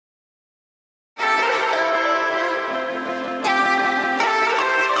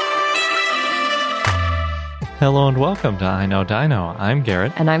Hello and welcome to I Know Dino. I'm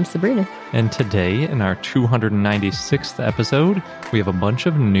Garrett. And I'm Sabrina. And today, in our 296th episode, we have a bunch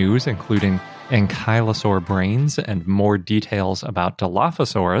of news, including ankylosaur brains and more details about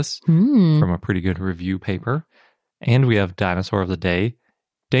Dilophosaurus from a pretty good review paper. And we have Dinosaur of the Day,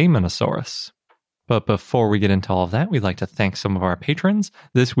 Daemonosaurus. But before we get into all of that, we'd like to thank some of our patrons.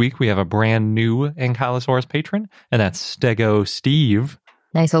 This week, we have a brand new Ankylosaurus patron, and that's Stego Steve.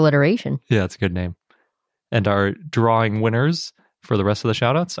 Nice alliteration. Yeah, it's a good name. And our drawing winners for the rest of the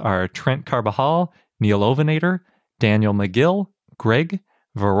shoutouts are Trent Carbajal, Neil Ovinator, Daniel McGill, Greg,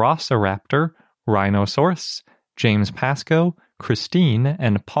 Velociraptor, Rhinosaurus, James Pasco, Christine,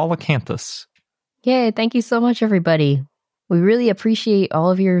 and Paul Acanthus. Yay, thank you so much, everybody. We really appreciate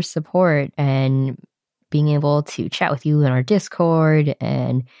all of your support and being able to chat with you in our Discord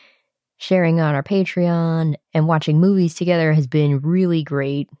and sharing on our Patreon and watching movies together has been really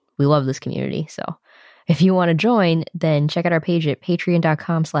great. We love this community, so if you want to join, then check out our page at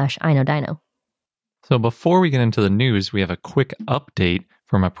patreon.com/iknowdino. So before we get into the news, we have a quick update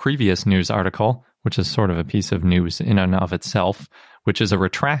from a previous news article, which is sort of a piece of news in and of itself, which is a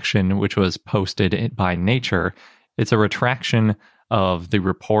retraction which was posted by Nature. It's a retraction of the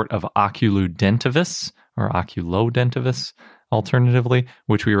report of Oculodentavis, or Oculodentavis, alternatively,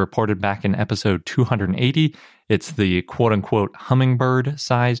 which we reported back in episode 280. It's the quote-unquote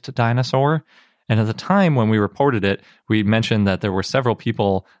hummingbird-sized dinosaur. And at the time when we reported it, we mentioned that there were several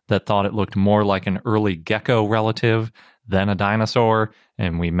people that thought it looked more like an early gecko relative than a dinosaur.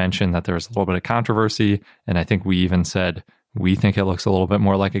 And we mentioned that there was a little bit of controversy. And I think we even said, we think it looks a little bit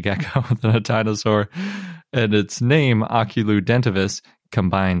more like a gecko than a dinosaur. And its name, Oculodentavis,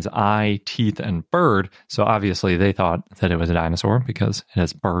 combines eye, teeth, and bird. So obviously they thought that it was a dinosaur because it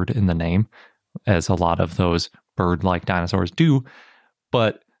has bird in the name, as a lot of those bird-like dinosaurs do.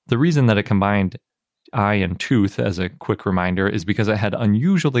 But the reason that it combined eye and tooth, as a quick reminder, is because it had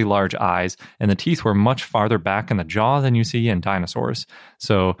unusually large eyes and the teeth were much farther back in the jaw than you see in dinosaurs.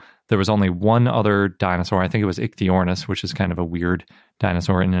 So there was only one other dinosaur, I think it was Ichthyornis, which is kind of a weird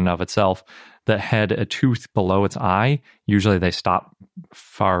dinosaur in and of itself, that had a tooth below its eye. Usually they stop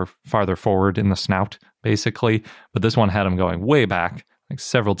farther forward in the snout, basically. But this one had them going way back, like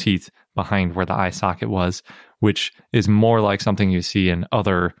several teeth behind where the eye socket was, which is more like something you see in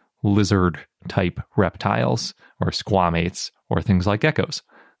other lizard-type reptiles or squamates or things like geckos.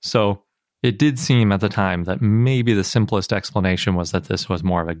 So it did seem at the time that maybe the simplest explanation was that this was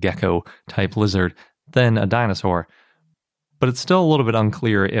more of a gecko-type lizard than a dinosaur. But it's still a little bit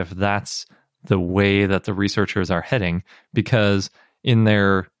unclear if that's the way that the researchers are heading, because in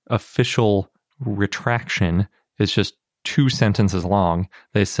their official retraction, it's just 2 sentences long.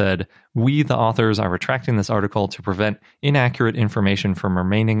 They said, "We, the authors, are retracting this article to prevent inaccurate information from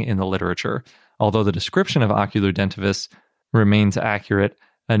remaining in the literature. Although the description of Oculodentavis remains accurate,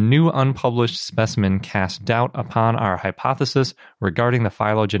 a new unpublished specimen casts doubt upon our hypothesis regarding the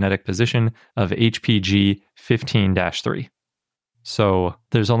phylogenetic position of HPG 15-3. So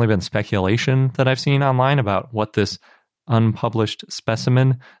there's only been speculation that I've seen online about what this unpublished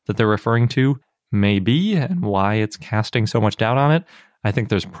specimen that they're referring to may be and why it's casting so much doubt on it. I think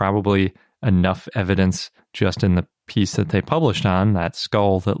there's probably enough evidence just in the piece that they published on that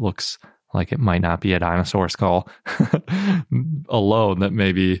skull that looks like it might not be a dinosaur skull alone that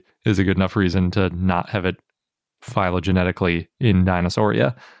maybe is a good enough reason to not have it phylogenetically in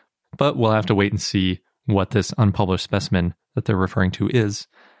Dinosauria. But we'll have to wait and see what this unpublished specimen that they're referring to is.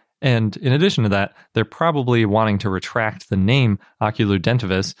 And in addition to that, they're probably wanting to retract the name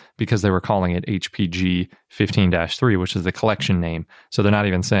Oculodentavis because they were calling it HPG 15-3, which is the collection name. So they're not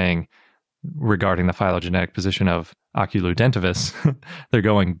even saying regarding the phylogenetic position of Oculodentavis. They're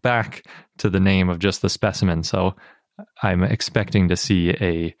going back to the name of just the specimen. So I'm expecting to see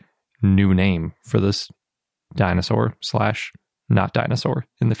a new name for this dinosaur / not dinosaur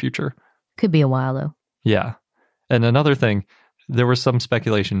in the future. Could be a while, though. Yeah. And another thing, there was some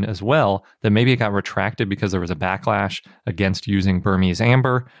speculation as well that maybe it got retracted because there was a backlash against using Burmese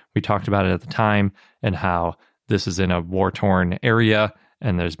amber. We talked about it at the time and how this is in a war-torn area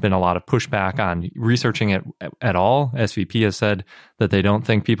and there's been a lot of pushback on researching it at all. SVP has said that they don't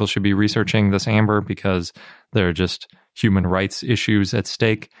think people should be researching this amber because there are just human rights issues at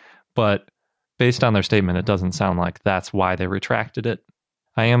stake. But based on their statement, it doesn't sound like that's why they retracted it.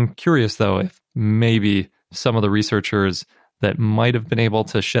 I am curious, though, if maybe some of the researchers that might have been able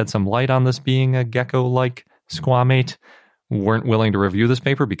to shed some light on this being a gecko-like squamate weren't willing to review this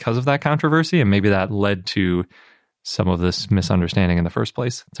paper because of that controversy, and maybe that led to some of this misunderstanding in the first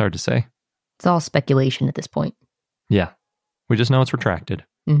place. It's hard to say. It's all speculation at this point. Yeah. We just know it's retracted.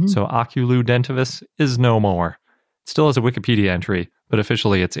 So Oculudentavis is no more. It still has a Wikipedia entry, but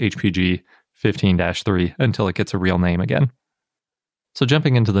officially it's HPG 15-3 until it gets a real name again. So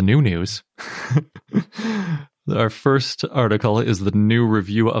jumping into the new news, our first article is the new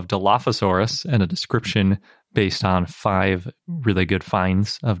review of Dilophosaurus and a description based on 5 really good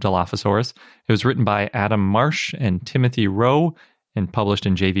finds of Dilophosaurus. It was written by Adam Marsh and Timothy Rowe and published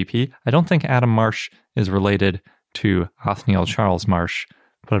in JVP. I don't think Adam Marsh is related to Othniel Charles Marsh,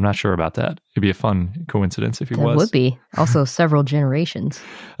 but I'm not sure about that. It'd be a fun coincidence if he was. That would be. Also several generations.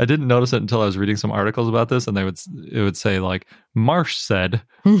 I didn't notice it until I was reading some articles about this, and it would say, like, Marsh said.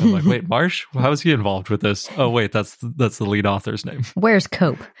 I'm like, wait, Marsh? How is he involved with this? Oh, wait, that's the lead author's name. Where's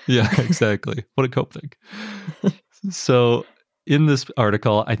Cope? Yeah, exactly. What did Cope think? So in this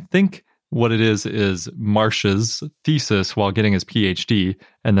article, I think what it is Marsh's thesis while getting his PhD,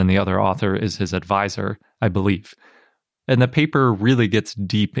 and then the other author is his advisor, I believe. And the paper really gets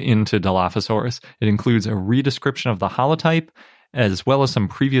deep into Dilophosaurus. It includes a redescription of the holotype, as well as some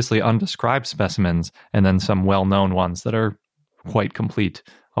previously undescribed specimens, and then some well-known ones that are quite complete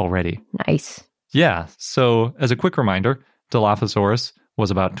already. Nice. Yeah, so as a quick reminder, Dilophosaurus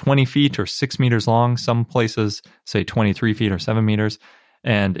was about 20 feet or 6 meters long. Some places say 23 feet or 7 meters.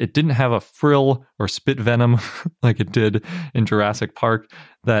 And it didn't have a frill or spit venom like it did in Jurassic Park.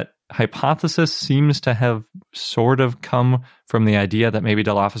 That hypothesis seems to have sort of come from the idea that maybe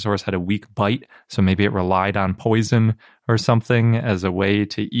Dilophosaurus had a weak bite, so maybe it relied on poison or something as a way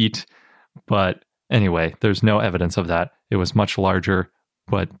to eat. But anyway, there's no evidence of that. It was much larger,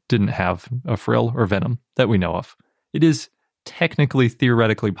 but didn't have a frill or venom that we know of. It is technically,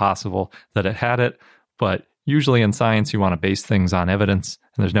 theoretically possible that it had it, but usually in science, you want to base things on evidence,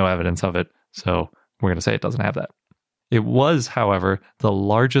 and there's no evidence of it, so we're going to say it doesn't have that. It was, however, the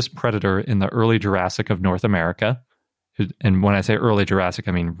largest predator in the early Jurassic of North America. And when I say early Jurassic,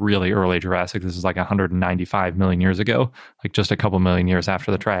 I mean really early Jurassic. This is like 195 million years ago, like just a couple million years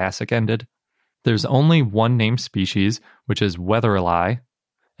after the Triassic ended. There's only one named species, which is Weatherli,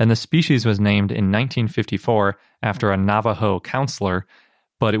 and the species was named in 1954 after a Navajo counselor,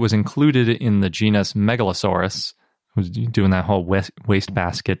 but it was included in the genus Megalosaurus. I was doing that whole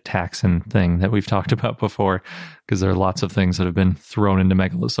wastebasket taxon thing that we've talked about before, because there are lots of things that have been thrown into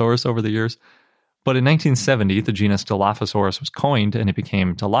Megalosaurus over the years. But in 1970, the genus Dilophosaurus was coined, and it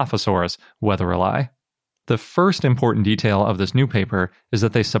became Dilophosaurus weatherli. The first important detail of this new paper is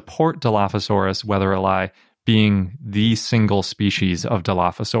that they support Dilophosaurus weatherli being the single species of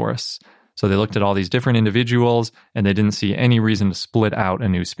Dilophosaurus. So they looked at all these different individuals, and they didn't see any reason to split out a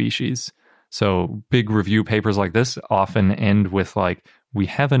new species. So big review papers like this often end with like, we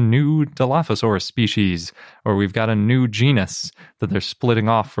have a new Dilophosaurus species, or we've got a new genus that they're splitting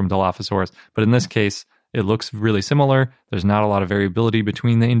off from Dilophosaurus. But in this case, it looks really similar. There's not a lot of variability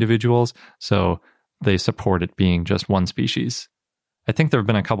between the individuals, so they support it being just one species. I think there have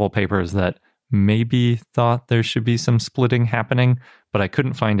been a couple papers that maybe thought there should be some splitting happening, but I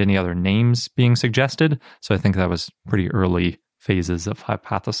couldn't find any other names being suggested, so I think that was pretty early phases of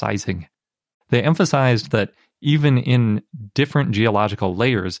hypothesizing. They emphasized that even in different geological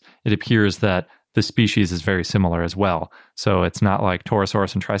layers, it appears that the species is very similar as well. So it's not like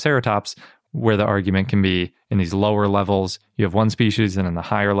Torosaurus and Triceratops, where the argument can be in these lower levels, you have one species, and in the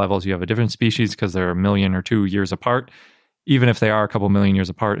higher levels, you have a different species because they're 1 million or 2 years apart. Even if they are a couple million years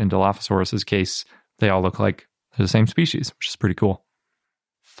apart, in Dilophosaurus's case, they all look like they're the same species, which is pretty cool.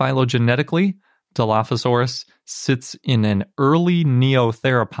 Phylogenetically, Dilophosaurus sits in an early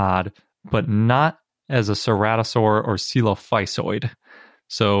neotheropod, but not as a ceratosaur or coelophysoid.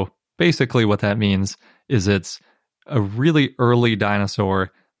 So basically what that means is it's a really early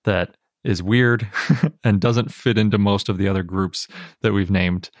dinosaur that is weird and doesn't fit into most of the other groups that we've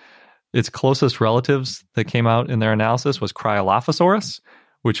named. Its closest relatives that came out in their analysis was Cryolophosaurus,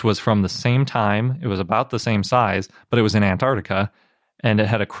 which was from the same time. It was about the same size, but it was in Antarctica, and it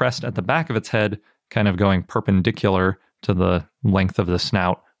had a crest at the back of its head, kind of going perpendicular to the length of the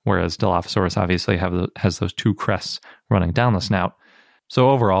snout, whereas Dilophosaurus obviously has those 2 crests running down the snout. So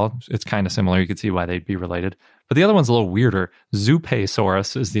overall, it's kind of similar. You could see why they'd be related. But the other one's a little weirder.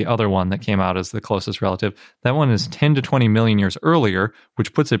 Zoopasaurus is the other one that came out as the closest relative. That one is 10 to 20 million years earlier,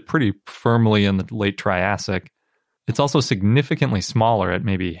 which puts it pretty firmly in the late Triassic. It's also significantly smaller at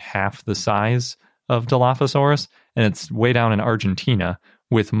maybe half the size of Dilophosaurus, and it's way down in Argentina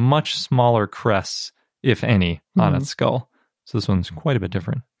with much smaller crests, if any, on its skull. So this one's quite a bit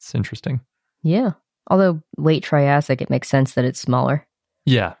different. It's interesting. Yeah. Although late Triassic, it makes sense that it's smaller.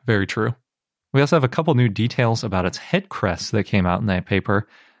 Yeah, very true. We also have a couple new details about its head crests that came out in that paper.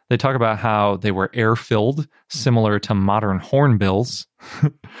 They talk about how they were air-filled, similar to modern hornbills,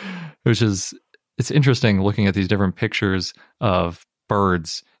 which is, it's interesting looking at these different pictures of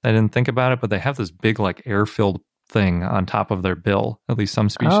birds. I didn't think about it, but they have this big like air-filled thing on top of their bill. At least some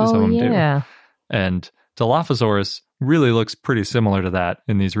species of them do. And Dilophosaurus really looks pretty similar to that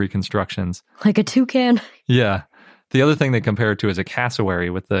in these reconstructions. Like a toucan? Yeah. The other thing they compare it to is a cassowary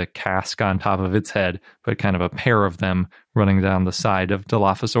with the casque on top of its head, but kind of a pair of them running down the side of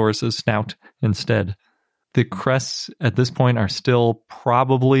Dilophosaurus's snout instead. The crests at this point are still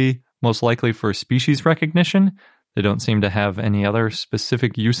probably most likely for species recognition. They don't seem to have any other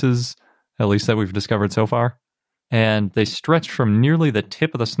specific uses, at least that we've discovered so far. And they stretch from nearly the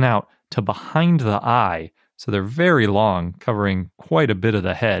tip of the snout to behind the eye, so they're very long, covering quite a bit of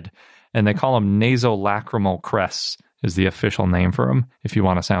the head. And they call them nasolacrimal crests is the official name for them. If you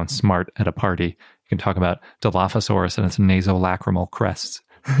want to sound smart at a party, you can talk about Dilophosaurus and its nasolacrimal crests.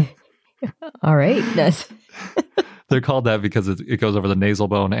 All right. Nice. They're called that because it goes over the nasal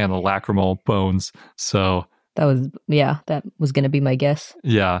bone and the lacrimal bones. So that was going to be my guess.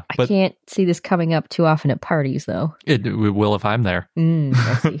 Yeah. I can't see this coming up too often at parties, though. It will if I'm there.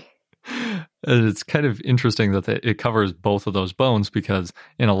 I see. And it's kind of interesting that it covers both of those bones because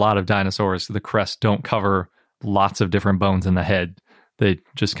in a lot of dinosaurs, the crests don't cover lots of different bones in the head. They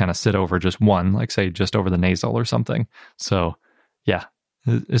just kind of sit over just one, like say just over the nasal or something. So yeah,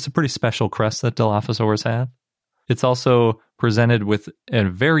 it's a pretty special crest that Dilophosaurus have. It's also presented with a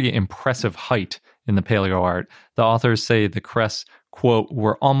very impressive height in the paleo-art. The authors say the crests, quote,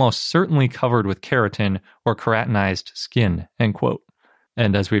 were almost certainly covered with keratin or keratinized skin, end quote.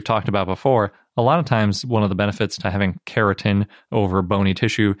 And as we've talked about before, a lot of times one of the benefits to having keratin over bony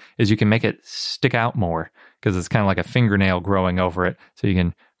tissue is you can make it stick out more because it's kind of like a fingernail growing over it. So you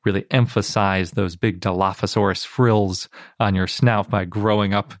can really emphasize those big Dilophosaurus frills on your snout by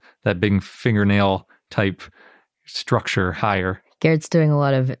growing up that big fingernail type structure higher. Garrett's doing a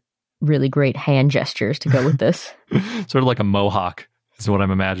lot of really great hand gestures to go with this. Sort of like a mohawk is what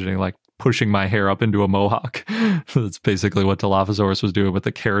I'm imagining, like pushing my hair up into a mohawk. That's basically what Dilophosaurus was doing with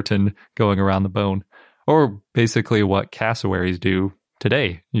the keratin going around the bone. Or basically what cassowaries do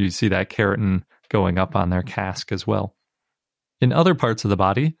today. You see that keratin going up on their casque as well. In other parts of the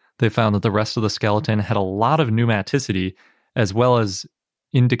body, they found that the rest of the skeleton had a lot of pneumaticity, as well as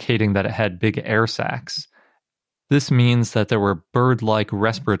indicating that it had big air sacs. This means that there were bird-like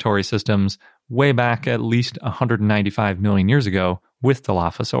respiratory systems way back at least 195 million years ago with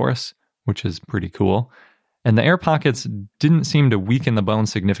Dilophosaurus, which is pretty cool. And the air pockets didn't seem to weaken the bone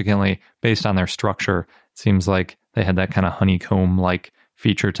significantly based on their structure. It seems like they had that kind of honeycomb-like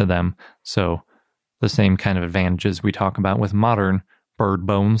feature to them. So the same kind of advantages we talk about with modern bird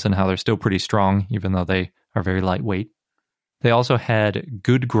bones and how they're still pretty strong, even though they are very lightweight. They also had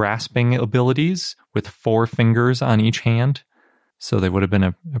good grasping abilities with 4 fingers on each hand. So they would have been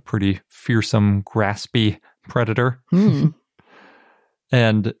a pretty fearsome, graspy predator.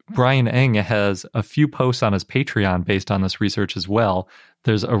 And Brian Eng has a few posts on his Patreon based on this research as well.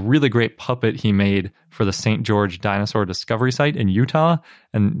 There's a really great puppet he made for the St. George Dinosaur Discovery Site in Utah.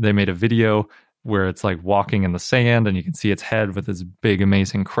 And they made a video where it's like walking in the sand and you can see its head with its big,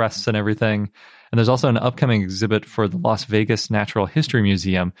 amazing crests and everything. And there's also an upcoming exhibit for the Las Vegas Natural History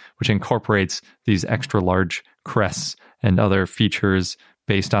Museum, which incorporates these extra large crests and other features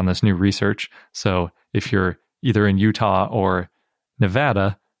based on this new research. So if you're either in Utah or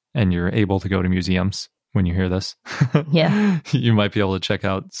Nevada and you're able to go to museums when you hear this, you might be able to check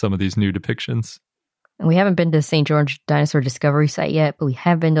out some of these new depictions. And we haven't been to St. George Dinosaur Discovery Site yet, but we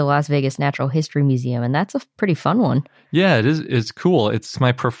have been to Las Vegas Natural History Museum, and that's a pretty fun one. Yeah, it is. It's cool. It's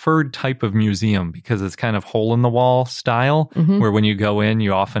my preferred type of museum because it's kind of hole-in-the-wall style, where when you go in,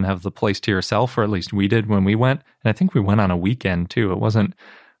 you often have the place to yourself, or at least we did when we went. And I think we went on a weekend, too. It wasn't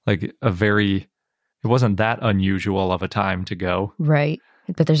like it wasn't that unusual of a time to go. Right.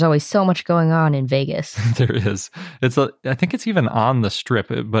 But there's always so much going on in Vegas. There is. I think it's even on the Strip,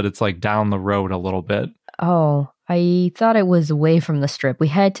 but it's like down the road a little bit. Oh, I thought it was away from the Strip. We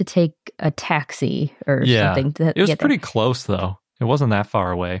had to take a taxi or something to get there. It was pretty close, though. It wasn't that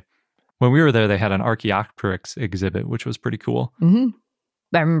far away. When we were there, they had an Archaeopteryx exhibit, which was pretty cool. I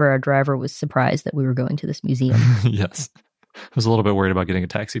remember our driver was surprised that we were going to this museum. Yes. I was a little bit worried about getting a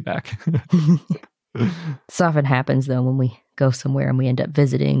taxi back. This often happens, though, when we go somewhere and we end up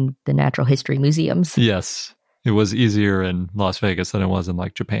visiting the natural history museums. Yes. It was easier in Las Vegas than it was in,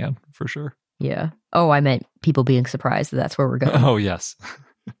 like, Japan, for sure. Yeah. Oh, I meant people being surprised that that's where we're going. Oh, yes.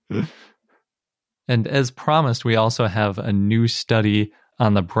 And as promised, we also have a new study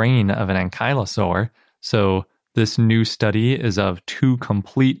on the brain of an ankylosaur. So This new study is of 2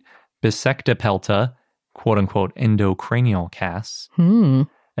 complete bisectipelta, quote-unquote endocranial casts, and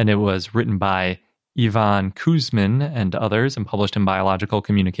it was written by Ivan Kuzmin and others and published in Biological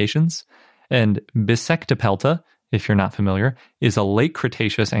Communications. And bisectipelta, if you're not familiar, is a late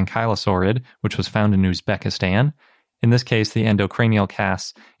Cretaceous ankylosaurid, which was found in Uzbekistan. In this case, the endocranial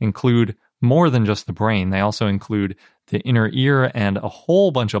casts include more than just the brain. They also include the inner ear and a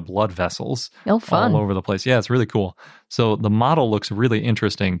whole bunch of blood vessels all over the place. Yeah, it's really cool. So the model looks really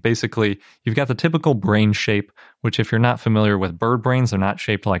interesting. Basically, you've got the typical brain shape, which if you're not familiar with bird brains, they're not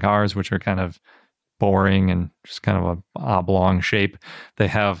shaped like ours, which are kind of boring and just kind of a oblong shape. They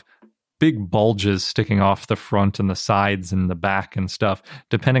have big bulges sticking off the front and the sides and the back and stuff.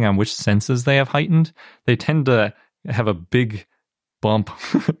 Depending on which senses they have heightened, they tend to have a big bump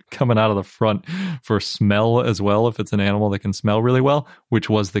coming out of the front for smell as well, if it's an animal that can smell really well, which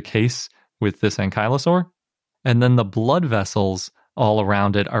was the case with this ankylosaur. And then the blood vessels all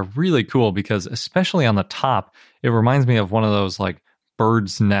around it are really cool because, especially on the top, it reminds me of one of those like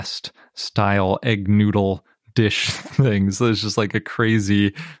bird's nest style egg noodle dish things. There's just like a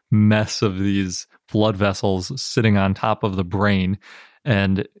crazy mess of these blood vessels sitting on top of the brain.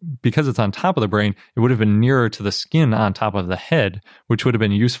 And because it's on top of the brain, it would have been nearer to the skin on top of the head, which would have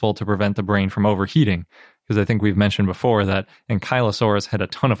been useful to prevent the brain from overheating. Because I think we've mentioned before that Ankylosaurus had a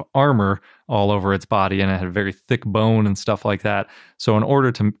ton of armor all over its body and it had very thick bone and stuff like that. So in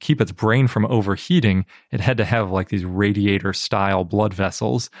order to keep its brain from overheating, it had to have like these radiator-style blood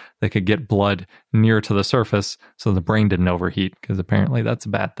vessels that could get blood near to the surface so the brain didn't overheat, because apparently that's a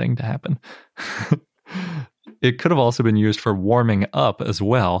bad thing to happen. It could have also been used for warming up as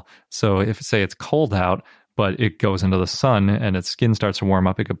well. So if, say, it's cold out, but it goes into the sun and its skin starts to warm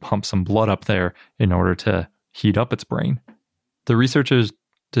up, it could pump some blood up there in order to heat up its brain. The researchers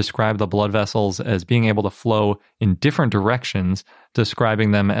describe the blood vessels as being able to flow in different directions, describing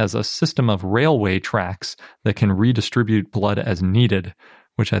them as a system of railway tracks that can redistribute blood as needed,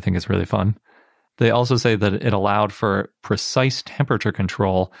 which I think is really fun. They also say that it allowed for precise temperature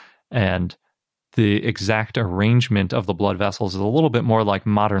control, and the exact arrangement of the blood vessels is a little bit more like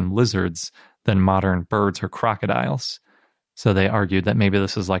modern lizards than modern birds or crocodiles. So they argued that maybe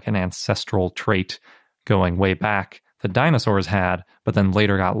this is like an ancestral trait going way back that dinosaurs had, but then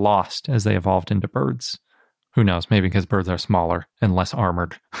later got lost as they evolved into birds. Who knows, maybe because birds are smaller and less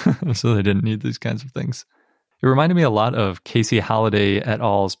armored, so they didn't need these kinds of things. It reminded me a lot of Casey Holliday et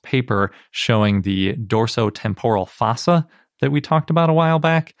al.'s paper showing the dorsotemporal fossa that we talked about a while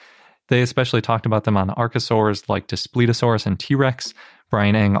back. They especially talked about them on archosaurs like Daspletosaurus and T-Rex.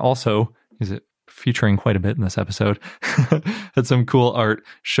 Brian Eng also, is it featuring quite a bit in this episode, had some cool art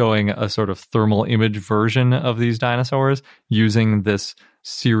showing a sort of thermal image version of these dinosaurs using this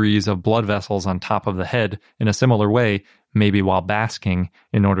series of blood vessels on top of the head in a similar way, maybe while basking,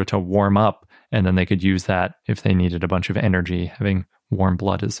 in order to warm up, and then they could use that if they needed a bunch of energy. Having warm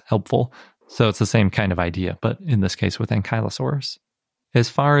blood is helpful. So it's the same kind of idea, but in this case with Ankylosaurus. As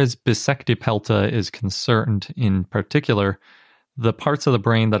far as bisectipelta is concerned in particular, the parts of the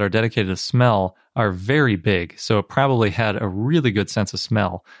brain that are dedicated to smell are very big, so it probably had a really good sense of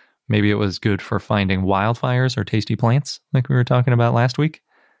smell. Maybe it was good for finding wildfires or tasty plants, like we were talking about last week.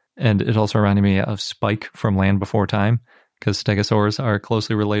 And it also reminded me of Spike from Land Before Time, because stegosaurs are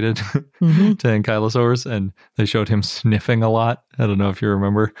closely related to ankylosaurs, and they showed him sniffing a lot. I don't know if you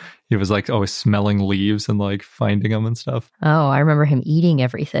remember. He was like always smelling leaves and like finding them and stuff. Oh, I remember him eating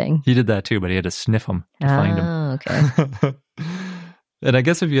everything. He did that too, but he had to sniff them to find them. Oh, okay. And I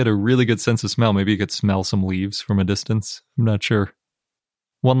guess if you had a really good sense of smell, maybe you could smell some leaves from a distance. I'm not sure.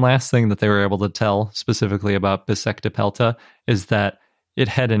 One last thing that they were able to tell specifically about bisectipelta is that it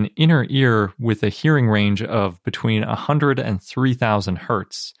had an inner ear with a hearing range of between 100 and 3,000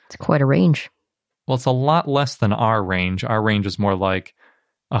 hertz. It's quite a range. Well, it's a lot less than our range. Our range is more like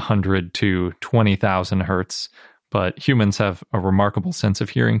 100 to 20,000 hertz. But humans have a remarkable sense of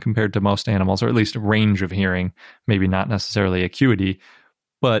hearing compared to most animals, or at least range of hearing, maybe not necessarily acuity.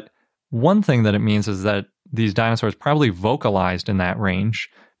 But one thing that it means is that these dinosaurs probably vocalized in that range,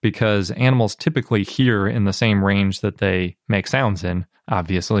 because animals typically hear in the same range that they make sounds in,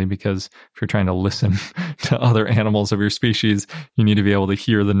 obviously, because if you're trying to listen to other animals of your species, you need to be able to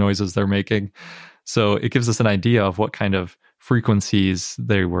hear the noises they're making. So it gives us an idea of what kind of frequencies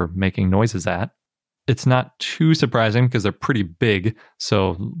they were making noises at. It's not too surprising because they're pretty big,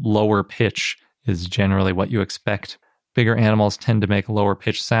 so lower pitch is generally what you expect. Bigger animals tend to make lower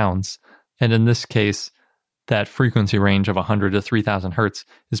pitch sounds, and in this case, that frequency range of 100 to 3,000 hertz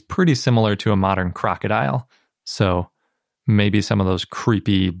is pretty similar to a modern crocodile. So maybe some of those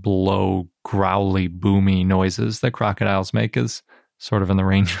creepy, low, growly, boomy noises that crocodiles make is sort of in the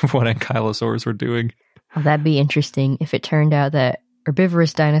range of what ankylosaurs were doing. Well, that'd be interesting if it turned out that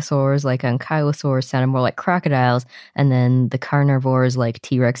herbivorous dinosaurs like ankylosaurs sounded more like crocodiles, and then the carnivores like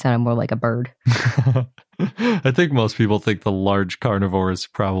T-Rex sounded more like a bird. I think most people think the large carnivores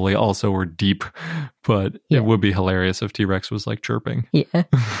probably also were deep, but it would be hilarious if T-Rex was like chirping. Yeah.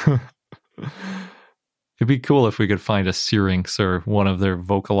 It'd be cool if we could find a syrinx or one of their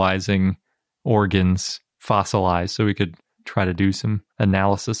vocalizing organs fossilized so we could try to do some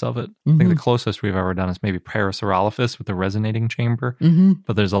analysis of it. I think the closest we've ever done is maybe Parasaurolophus with the resonating chamber,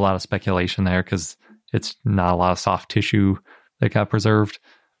 but there's a lot of speculation there because it's not a lot of soft tissue that got preserved,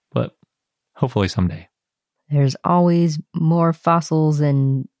 but hopefully someday. There's always more fossils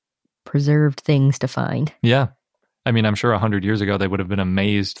and preserved things to find. Yeah. I mean, I'm sure 100 years ago they would have been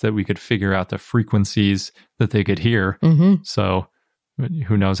amazed that we could figure out the frequencies that they could hear. So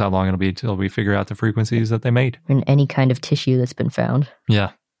who knows how long it'll be until we figure out the frequencies that they made. And any kind of tissue that's been found.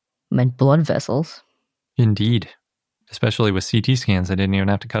 Yeah. And blood vessels. Indeed. Especially with CT scans, I didn't even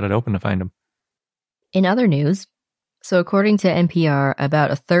have to cut it open to find them. In other news, so according to NPR, about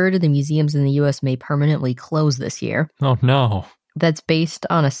a third of the museums in the U.S. may permanently close this year. Oh, no. That's based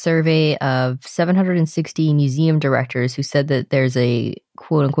on a survey of 760 museum directors who said that there's a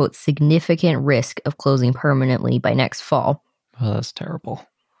quote-unquote significant risk of closing permanently by next fall. Oh, that's terrible.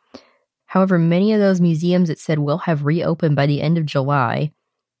 However, many of those museums, it said, will have reopened by the end of July,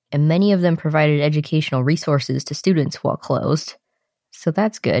 and many of them provided educational resources to students while closed. So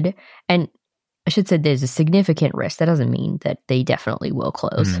that's good. And I should say there's a significant risk. That doesn't mean that they definitely will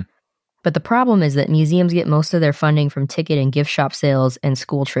close. But the problem is that museums get most of their funding from ticket and gift shop sales and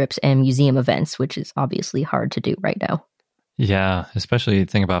school trips and museum events, which is obviously hard to do right now. Yeah, especially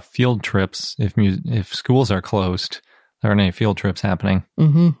think about field trips. If schools are closed, there aren't any field trips happening.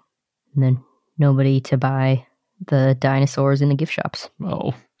 And then nobody to buy the dinosaurs in the gift shops.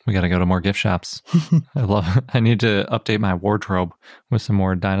 Oh, we got to go to more gift shops. I need to update my wardrobe with some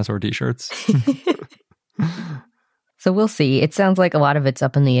more dinosaur t-shirts. So we'll see. It sounds like a lot of it's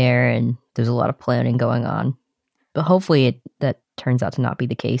up in the air and there's a lot of planning going on. But hopefully that turns out to not be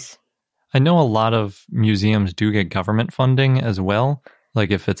the case. I know a lot of museums do get government funding as well. Like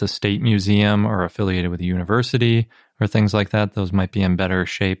if it's a state museum or affiliated with a university or things like that, those might be in better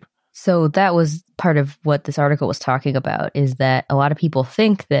shape. So that was part of what this article was talking about, is that a lot of people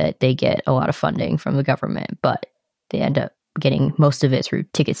think that they get a lot of funding from the government, but they end up getting most of it through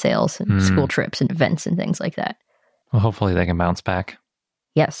ticket sales and school trips and events and things like that. Well, hopefully they can bounce back.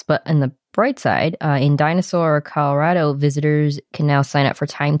 Yes, but on the bright side, in Dinosaur, Colorado, visitors can now sign up for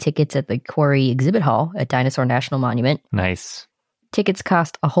time tickets at the Quarry Exhibit Hall at Dinosaur National Monument. Nice. Tickets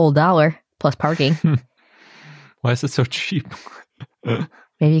cost a whole $1 plus parking. Why is it so cheap?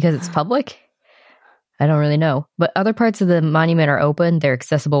 Maybe because it's public? I don't really know. But other parts of the monument are open. They're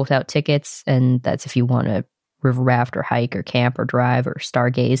accessible without tickets, and that's if you want to river raft or hike or camp or drive or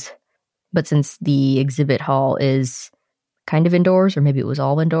stargaze. But since the exhibit hall is kind of indoors, or maybe it was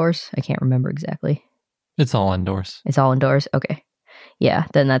all indoors, I can't remember exactly. It's all indoors. It's all indoors? Okay. Yeah,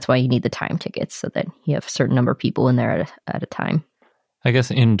 then that's why you need the time tickets, so that you have a certain number of people in there at a time. I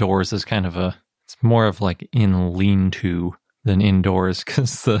guess indoors is kind of it's more of like in lean-to than indoors,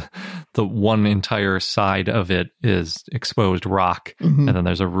 because the one entire side of it is exposed rock, and then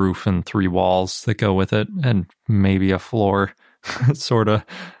there's a roof and 3 walls that go with it, and maybe a floor, sort of.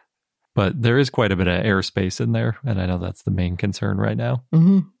 But there is quite a bit of airspace in there, and I know that's the main concern right now.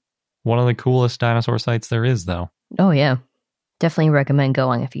 One of the coolest dinosaur sites there is, though. Oh, yeah. Definitely recommend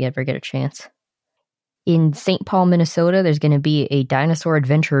going if you ever get a chance. In St. Paul, Minnesota, there's going to be a dinosaur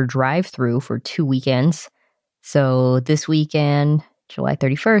adventure drive-through for 2 weekends. So this weekend, July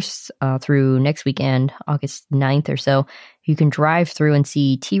 31st, through next weekend, August 9th or so, you can drive through and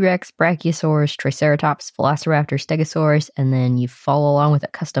see T-Rex, Brachiosaurus, Triceratops, Velociraptor, Stegosaurus, and then you follow along with a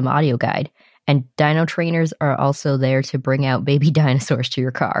custom audio guide. And dino trainers are also there to bring out baby dinosaurs to your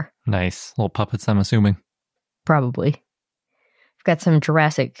car. Nice. Little puppets, I'm assuming. Probably. I've got some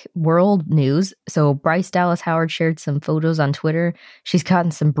Jurassic World news. So Bryce Dallas Howard shared some photos on Twitter. She's gotten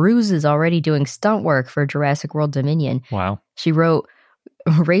some bruises already doing stunt work for Jurassic World Dominion. Wow. She wrote,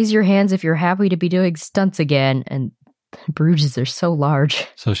 "Raise your hands if you're happy to be doing stunts again." And the bruises are so large.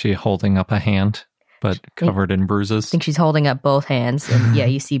 So is she holding up a hand, but covered in bruises? I think she's holding up both hands. And yeah,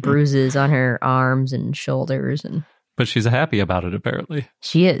 you see bruises on her arms and shoulders. But she's happy about it, apparently.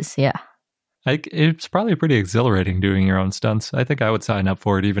 She is, yeah. It's probably pretty exhilarating doing your own stunts. I think I would sign up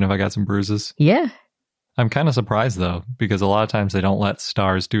for it even if I got some bruises. Yeah. I'm kind of surprised, though, because a lot of times they don't let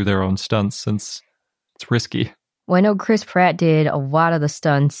stars do their own stunts since it's risky. Well, I know Chris Pratt did a lot of the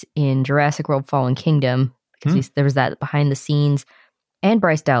stunts in Jurassic World Fallen Kingdom because there was that behind the scenes. And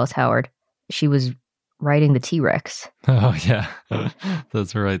Bryce Dallas Howard. She was riding the T-Rex. Oh, yeah.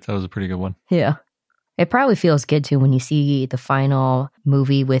 That's right. That was a pretty good one. Yeah. It probably feels good, too, when you see the final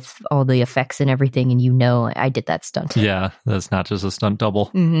movie with all the effects and everything, and you know I did that stunt. Yeah, that's not just a stunt double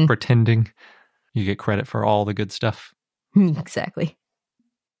pretending. You get credit for all the good stuff. Exactly.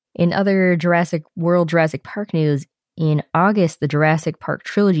 In other Jurassic World, Jurassic Park news, in August, the Jurassic Park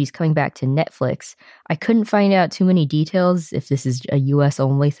trilogy is coming back to Netflix. I couldn't find out too many details if this is a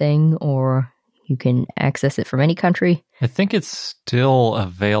US-only thing or you can access it from any country. I think it's still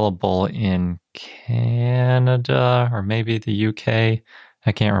available in Canada or maybe the UK.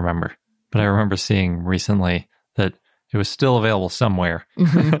 I can't remember. But I remember seeing recently that it was still available somewhere,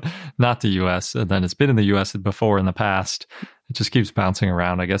 not the US. And then it's been in the US before in the past. It just keeps bouncing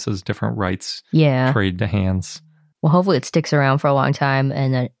around, I guess, as different rights trade to hands. Well, hopefully it sticks around for a long time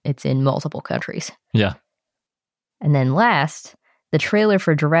and that it's in multiple countries. Yeah. And then last, the trailer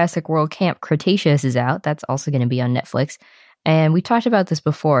for Jurassic World Camp Cretaceous is out. That's also going to be on Netflix. And we talked about this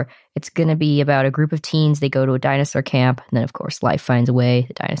before. It's going to be about a group of teens. They go to a dinosaur camp. And then, of course, life finds a way.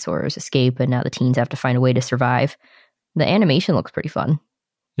 The dinosaurs escape. And now the teens have to find a way to survive. The animation looks pretty fun.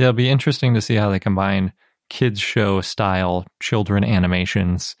 Yeah, it'll be interesting to see how they combine kids show style children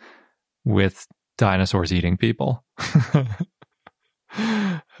animations with dinosaurs eating people.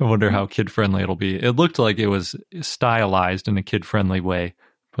 I wonder how kid-friendly it'll be. It looked like it was stylized in a kid-friendly way,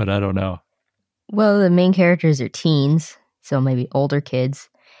 but I don't know. Well, the main characters are teens, so maybe older kids.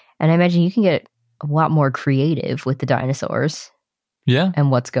 And I imagine you can get a lot more creative with the dinosaurs. Yeah. And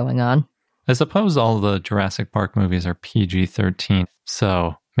what's going on. I suppose all the Jurassic Park movies are PG-13,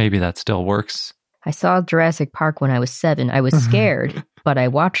 so maybe that still works. I saw Jurassic Park when I was 7. I was scared, but I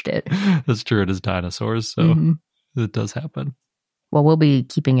watched it. That's true. It is dinosaurs, so it does happen. Well, we'll be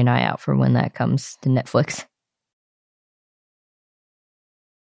keeping an eye out for when that comes to Netflix.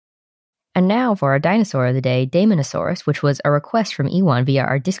 And now for our dinosaur of the day, Daemanosaurus, which was a request from Ewan via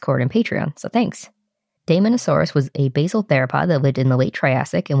our Discord and Patreon, so thanks. Daemanosaurus was a basal theropod that lived in the Late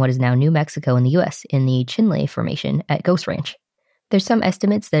Triassic in what is now New Mexico in the US, in the Chinle Formation at Ghost Ranch. There's some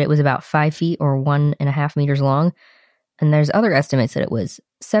estimates that it was about 5 feet or 1.5 meters long, and there's other estimates that it was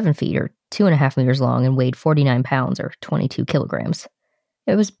 7 feet or 2.5 meters long and weighed 49 pounds or 22 kilograms.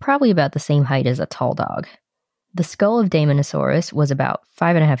 It was probably about the same height as a tall dog. The skull of Daemanosaurus was about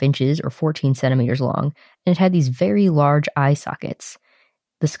 5.5 inches or 14 centimeters long, and it had these very large eye sockets.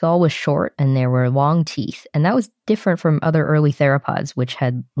 The skull was short and there were long teeth, and that was different from other early theropods, which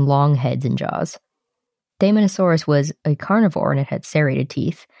had long heads and jaws. Daemanosaurus was a carnivore and it had serrated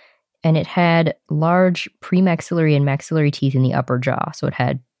teeth, and it had large premaxillary and maxillary teeth in the upper jaw, so it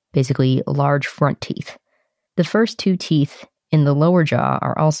had basically large front teeth. The first 2 teeth in the lower jaw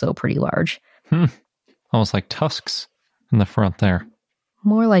are also pretty large. Almost like tusks in the front there.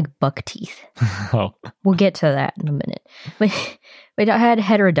 More like buck teeth. Oh. We'll get to that in a minute. But it had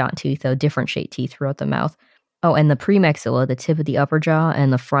heterodont teeth, though, different shaped teeth throughout the mouth. Oh, and the premaxilla, the tip of the upper jaw,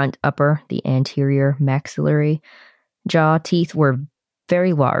 and the front upper, the anterior maxillary jaw teeth were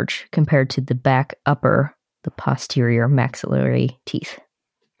very large compared to the back upper, the posterior maxillary teeth.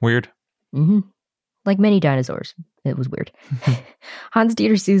 Weird. Like many dinosaurs. It was weird.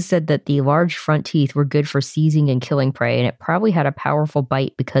 Hans-Dieter Seuss said that the large front teeth were good for seizing and killing prey, and it probably had a powerful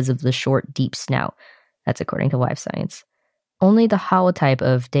bite because of the short, deep snout. That's according to LiveScience. Only the holotype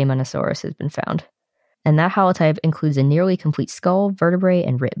of Daemanosaurus has been found. And that holotype includes a nearly complete skull, vertebrae,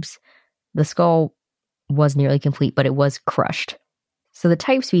 and ribs. The skull was nearly complete, but it was crushed. So the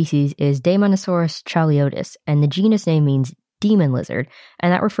type species is Daemanosaurus chaliotis, and the genus name means demon lizard,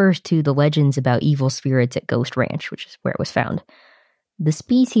 and that refers to the legends about evil spirits at Ghost Ranch, which is where it was found. The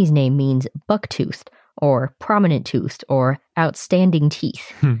species name means buck-toothed, or prominent-toothed, or outstanding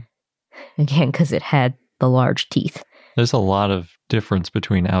teeth. Again, because it had the large teeth. There's a lot of difference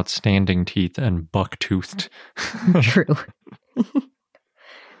between outstanding teeth and buck-toothed. True.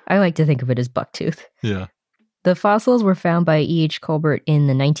 I like to think of it as buck-tooth. Yeah. The fossils were found by E.H. Colbert in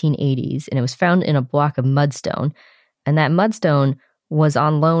the 1980s, and it was found in a block of mudstone. And that mudstone was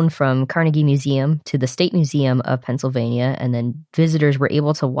on loan from Carnegie Museum to the State Museum of Pennsylvania, and then visitors were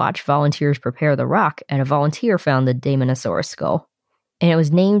able to watch volunteers prepare the rock, and a volunteer found the Daemanosaurus skull. And it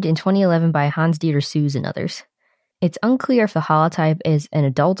was named in 2011 by Hans-Dieter Seuss and others. It's unclear if the holotype is an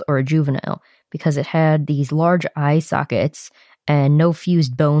adult or a juvenile, because it had these large eye sockets and no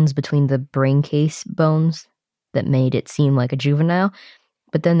fused bones between the brain case bones that made it seem like a juvenile.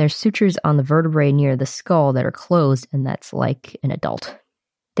 But then there's sutures on the vertebrae near the skull that are closed, and that's like an adult.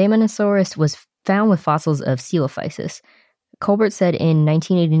 Daemanosaurus was found with fossils of Dilophosaurus. Colbert said in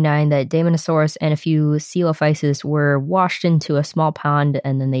 1989 that Dinosaurus and a few Dilophosaurus were washed into a small pond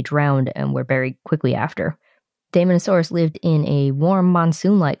and then they drowned and were buried quickly after. Dinosaurus lived in a warm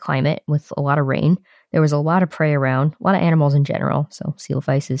monsoon-like climate with a lot of rain. There was a lot of prey around, a lot of animals in general, so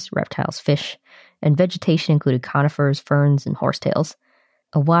Dilophosaurus, reptiles, fish, and vegetation included conifers, ferns, and horsetails.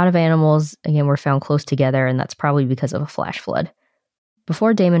 A lot of animals, again, were found close together, and that's probably because of a flash flood.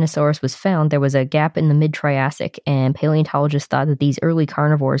 Before Dinosaurus was found, there was a gap in the mid-Triassic, and paleontologists thought that these early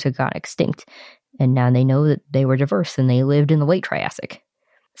carnivores had gone extinct, and now they know that they were diverse and they lived in the Late Triassic.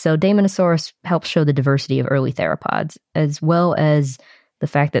 So Dinosaurus helps show the diversity of early theropods, as well as the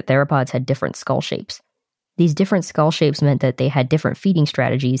fact that theropods had different skull shapes. These different skull shapes meant that they had different feeding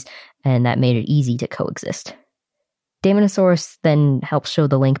strategies, and that made it easy to coexist. Dinosaurus then helps show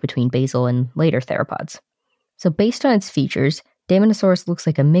the link between basal and later theropods. So based on its features, Dinosaurus looks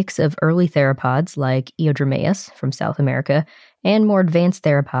like a mix of early theropods like Eodromeus from South America and more advanced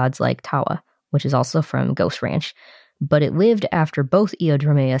theropods like Tawa, which is also from Ghost Ranch. But it lived after both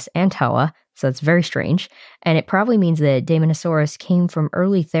Eodromeus and Tawa, so that's very strange. And it probably means that Dinosaurus came from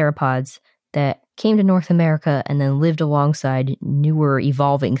early theropods that came to North America and then lived alongside newer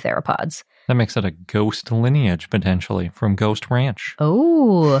evolving theropods. That makes it a ghost lineage, potentially, from Ghost Ranch.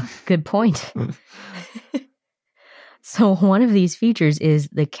 Oh, good point. So one of these features is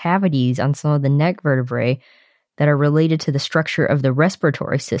the cavities on some of the neck vertebrae that are related to the structure of the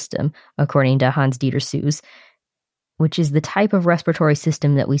respiratory system, according to Hans-Dieter Suess, which is the type of respiratory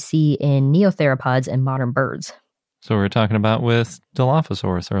system that we see in neotheropods and modern birds. So we were talking about with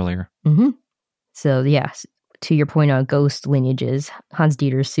Dilophosaurus earlier. Mm-hmm. So yes, to your point on ghost lineages,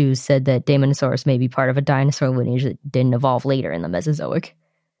 Hans-Dieter Suess said that Dinosaurus may be part of a dinosaur lineage that didn't evolve later in the Mesozoic.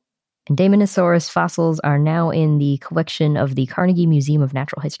 And Dinosaurus fossils are now in the collection of the Carnegie Museum of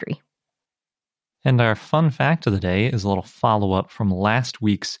Natural History. And our fun fact of the day is a little follow-up from last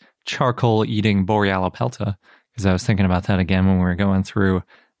week's charcoal-eating Borealopelta, because I was thinking about that again when we were going through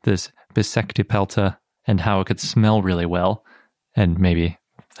this Bisectipelta and how it could smell really well, and maybe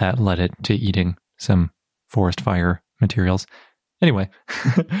that led it to eating some forest fire materials. Anyway,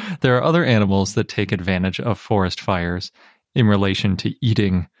 there are other animals that take advantage of forest fires in relation to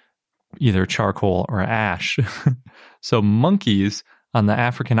eating either charcoal or ash. So monkeys on the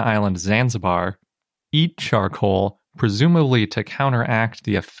African island Zanzibar eat charcoal, presumably to counteract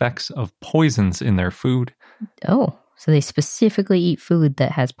the effects of poisons in their food. Oh, so they specifically eat food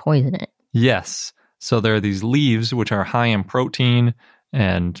that has poison in it. Yes. So there are these leaves which are high in protein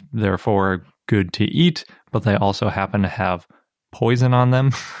and therefore good to eat, but they also happen to have poison on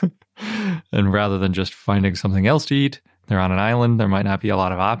them. And rather than just finding something else to eat, they're on an island, there might not be a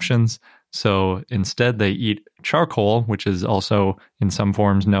lot of options. So instead they eat charcoal, which is also in some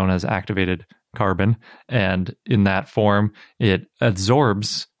forms known as activated carbon. And in that form, it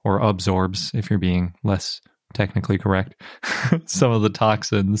absorbs, if you're being less technically correct, some of the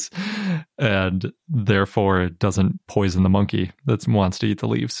toxins, and therefore it doesn't poison the monkey that wants to eat the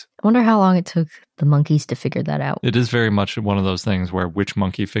leaves. I wonder how long it took the monkeys to figure that out. It is very much one of those things where which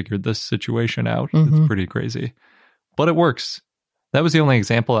monkey figured this situation out. Mm-hmm. It's pretty crazy. But it works. That was the only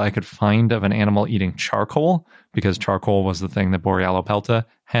example I could find of an animal eating charcoal, because charcoal was the thing that Borealopelta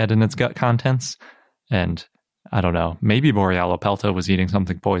had in its gut contents. And I don't know, maybe Borealopelta was eating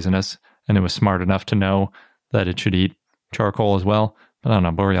something poisonous, and it was smart enough to know that it should eat charcoal as well. But I don't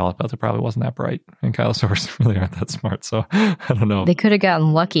know, Borealopelta probably wasn't that bright, and Chylosaurs really aren't that smart, so I don't know. They could have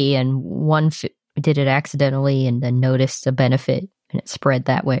gotten lucky, and one did it accidentally and then noticed a benefit, and it spread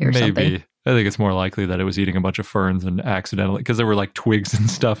that way or something. Maybe. I think it's more likely that it was eating a bunch of ferns and accidentally, because there were like twigs and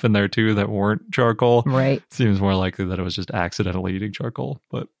stuff in there too that weren't charcoal. Right. Seems more likely that it was just accidentally eating charcoal,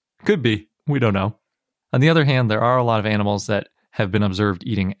 but could be. We don't know. On the other hand, there are a lot of animals that have been observed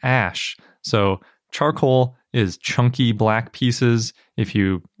eating ash. So charcoal is chunky black pieces. If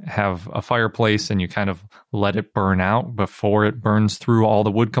you have a fireplace and you kind of let it burn out before it burns through all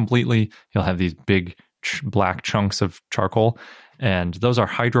the wood completely, you'll have these big black chunks of charcoal. And those are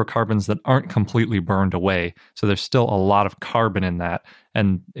hydrocarbons that aren't completely burned away. So there's still a lot of carbon in that.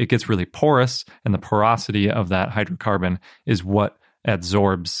 And it gets really porous. And the porosity of that hydrocarbon is what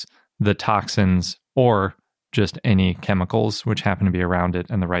absorbs the toxins or just any chemicals which happen to be around it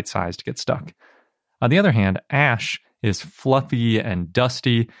and the right size to get stuck. On the other hand, ash is fluffy and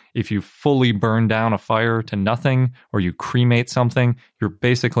dusty. If you fully burn down a fire to nothing or you cremate something, you're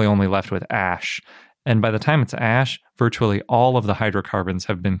basically only left with ash. And by the time it's ash, virtually all of the hydrocarbons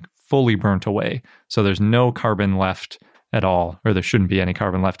have been fully burnt away. So there's no carbon left at all, or there shouldn't be any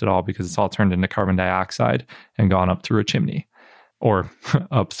carbon left at all because it's all turned into carbon dioxide and gone up through a chimney. or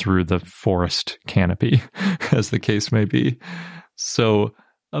up through the forest canopy, as the case may be. So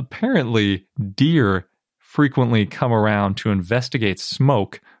apparently, deer frequently come around to investigate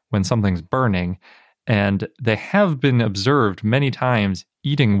smoke when something's burning, and they have been observed many times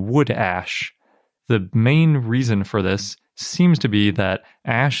eating wood ash. The main reason for this seems to be that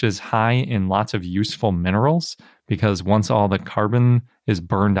ash is high in lots of useful minerals, because once all the carbon is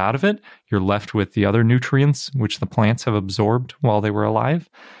burned out of it, you're left with the other nutrients which the plants have absorbed while they were alive.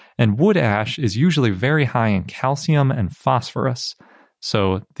 And wood ash is usually very high in calcium and phosphorus.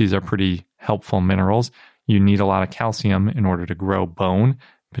 So these are pretty helpful minerals. You need a lot of calcium in order to grow bone,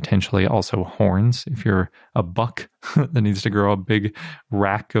 potentially also horns if you're a buck that needs to grow a big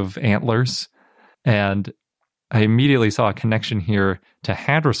rack of antlers. And I immediately saw a connection here to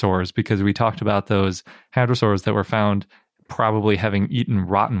hadrosaurs, because we talked about those hadrosaurs that were found probably having eaten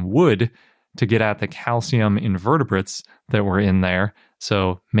rotten wood to get at the calcium invertebrates that were in there.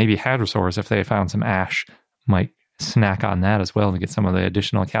 So maybe hadrosaurs, if they found some ash, might snack on that as well to get some of the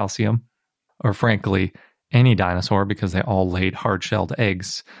additional calcium. Or frankly, any dinosaur, because they all laid hard-shelled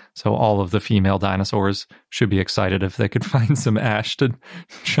eggs. So all of the female dinosaurs should be excited if they could find some ash to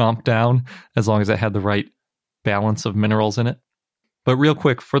chomp down, as long as it had the right balance of minerals in it. But real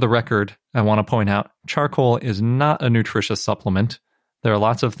quick, for the record, I want to point out, charcoal is not a nutritious supplement. There are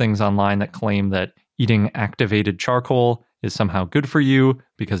lots of things online that claim that eating activated charcoal is somehow good for you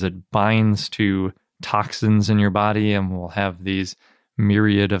because it binds to toxins in your body and will have these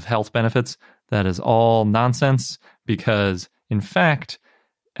myriad of health benefits. That is all nonsense, because, in fact,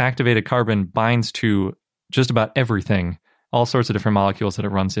 activated carbon binds to just about everything, all sorts of different molecules that it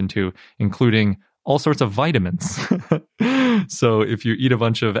runs into, including all sorts of vitamins. So if you eat a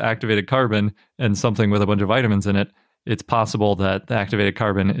bunch of activated carbon and something with a bunch of vitamins in it, it's possible that the activated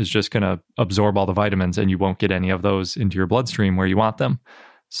carbon is just going to absorb all the vitamins and you won't get any of those into your bloodstream where you want them.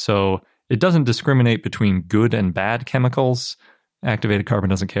 So it doesn't discriminate between good and bad chemicals. Activated carbon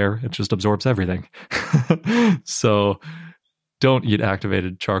doesn't care. It just absorbs everything. So don't eat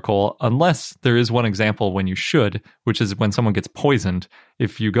activated charcoal, unless there is one example when you should, which is when someone gets poisoned.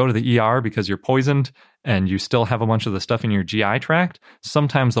 If you go to the ER because you're poisoned and you still have a bunch of the stuff in your GI tract,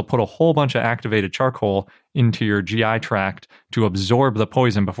 sometimes they'll put a whole bunch of activated charcoal into your GI tract to absorb the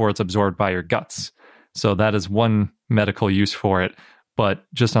poison before it's absorbed by your guts. So that is one medical use for it. But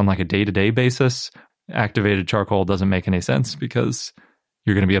just on like a day-to-day basis, activated charcoal doesn't make any sense, because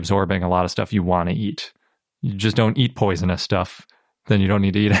you're going to be absorbing a lot of stuff you want to eat. You just don't eat poisonous stuff, then you don't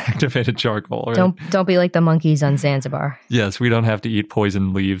need to eat activated charcoal. Right? Don't be like the monkeys on Zanzibar. Yes, we don't have to eat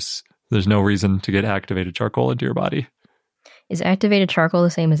poison leaves. There's no reason to get activated charcoal into your body. Is activated charcoal the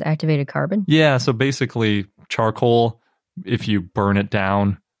same as activated carbon? Yeah, so basically charcoal, if you burn it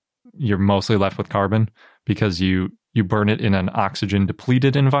down, you're mostly left with carbon, because you burn it in an oxygen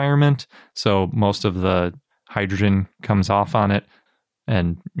depleted environment. So most of the hydrogen comes off on it.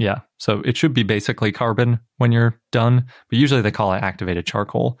 And yeah, so it should be basically carbon when you're done, but usually they call it activated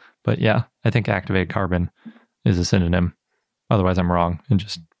charcoal. But yeah, I think activated carbon is a synonym. Otherwise I'm wrong, and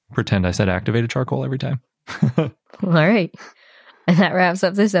just pretend I said activated charcoal every time. All right. And that wraps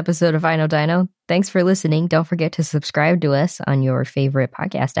up this episode of I Know Dino. Thanks for listening. Don't forget to subscribe to us on your favorite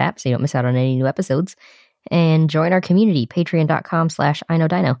podcast app so you don't miss out on any new episodes. And join our community,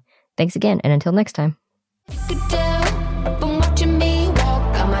 patreon.com/iknowdino. Thanks again, and until next time.